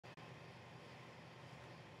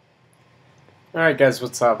Alright guys,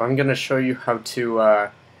 what's up? I'm going to show you how to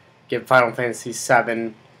get Final Fantasy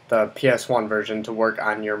VII, the PS1 version, to work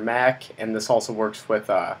on your Mac, and this also works with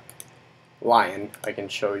Lion. I can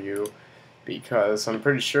show you because I'm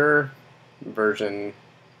pretty sure version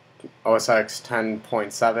OSX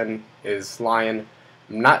 10.7 is Lion.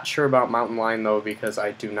 I'm not sure about Mountain Lion though because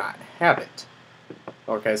I do not have it.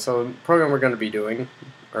 Okay, so the program we're going to be doing,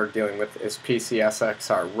 or dealing with, is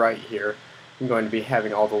PSX right here. I'm going to be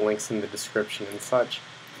having all the links in the description and such.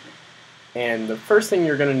 And the first thing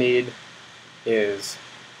you're going to need is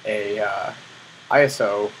a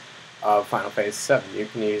ISO of Final Fantasy VII. You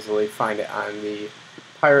can easily find it on the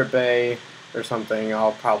Pirate Bay or something.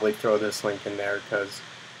 I'll probably throw this link in there because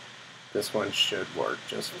this one should work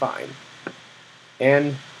just fine.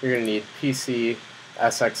 And you're going to need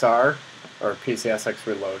PSXR or PSX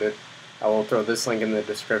Reloaded. I will throw this link in the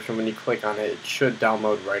description. When you click on it, it should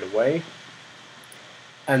download right away.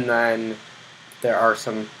 And then there are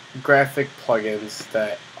some graphic plugins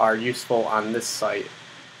that are useful on this site.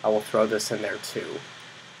 I will throw this in there too.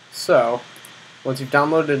 So, once you've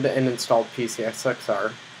downloaded and installed PSXR,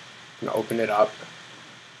 you can open it up.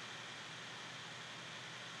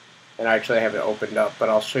 And I actually have it opened up, but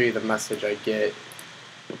I'll show you the message I get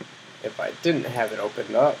if I didn't have it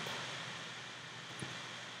opened up.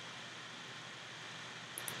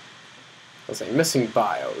 I'll say missing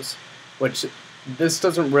BIOS, which this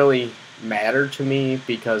doesn't really matter to me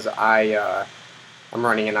because I'm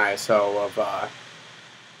running an ISO of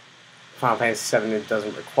Final Fantasy VII. It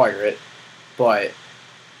doesn't require it, but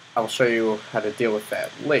I'll show you how to deal with that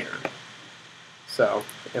later. So,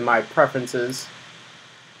 in my preferences,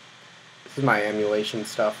 this is my emulation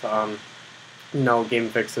stuff. No game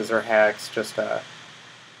fixes or hacks, just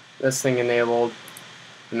this thing enabled,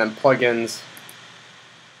 and then plugins.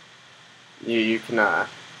 You can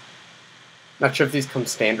not sure if these come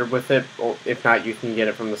standard with it, or if not, you can get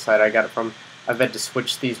it from the site I got it from. I've had to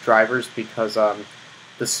switch these drivers because the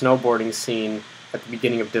snowboarding scene at the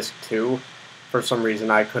beginning of Disc 2, for some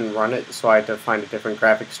reason I couldn't run it, so I had to find a different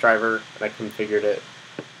graphics driver, and I configured it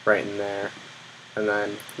right in there. And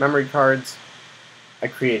then memory cards, I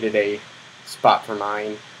created a spot for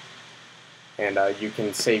mine, and you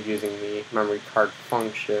can save using the memory card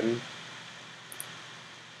function.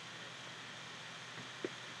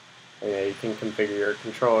 And yeah, you can configure your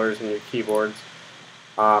controllers and your keyboards.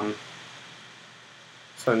 So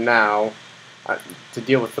now, to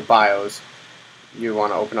deal with the BIOS, you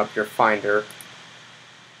want to open up your Finder,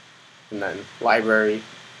 and then Library,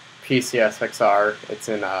 PSXR. It's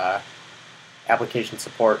in Application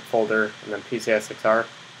Support folder, and then PSXR,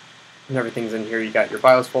 and everything's in here. You got your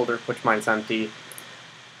BIOS folder, which mine's empty,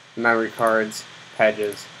 memory cards,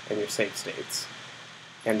 pages, and your save states.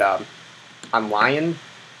 And on Lion,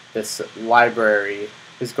 this library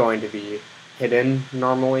is going to be hidden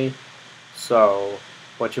normally, so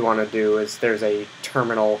what you want to do is there's a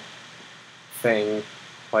terminal thing,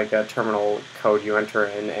 like a terminal code you enter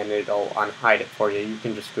in, and it'll unhide it for you. You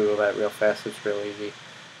can just Google that real fast, it's real easy.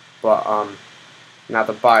 But now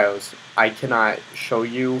the BIOS, I cannot show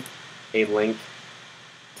you a link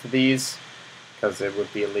to these because it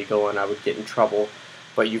would be illegal and I would get in trouble,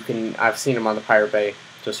 but you can, I've seen them on the Pirate Bay.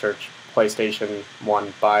 Just search PlayStation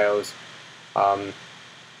 1 BIOS.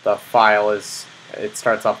 The file is, it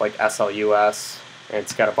starts off like SLUS, and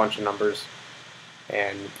it's got a bunch of numbers,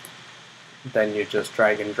 and then you just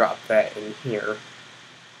drag and drop that in here.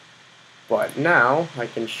 But now I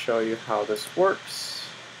can show you how this works.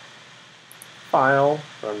 File,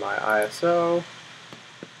 run my ISO.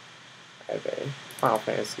 I have a Final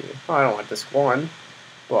Fantasy. Oh, I don't want Disc 1,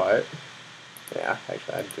 but yeah,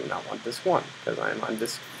 actually I do not want Disc 1 because I am on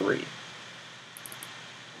Disc 3.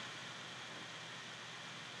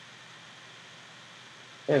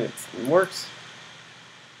 And it works.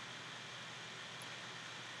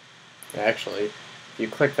 Actually, if you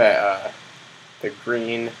click that the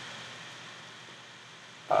green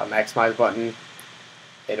maximize button,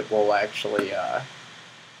 it will actually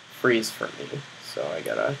freeze for me. So I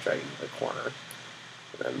gotta drag it to the corner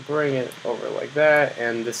and then bring it over like that,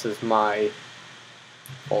 and this is my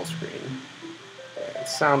full screen. And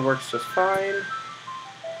sound works just fine.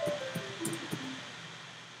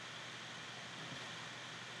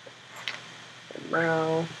 And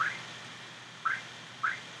now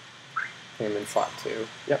came in slot 2.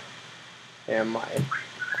 Yep. And my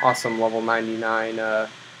awesome level 99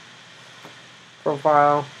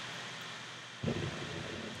 profile.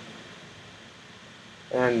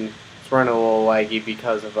 And it's running a little laggy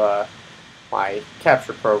because of my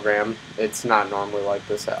capture program. It's not normally like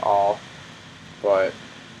this at all, but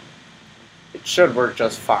it should work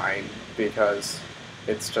just fine because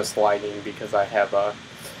it's just lagging because I have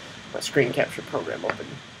my screen capture program open.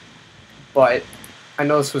 But I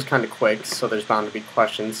know this was kind of quick, so there's bound to be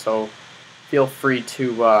questions, so feel free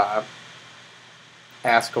to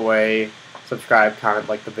ask away, subscribe, comment,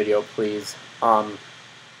 like the video, please. And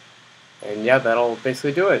yeah, that'll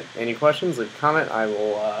basically do it. Any questions, leave a comment. I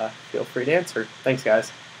will feel free to answer. Thanks,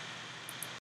 guys.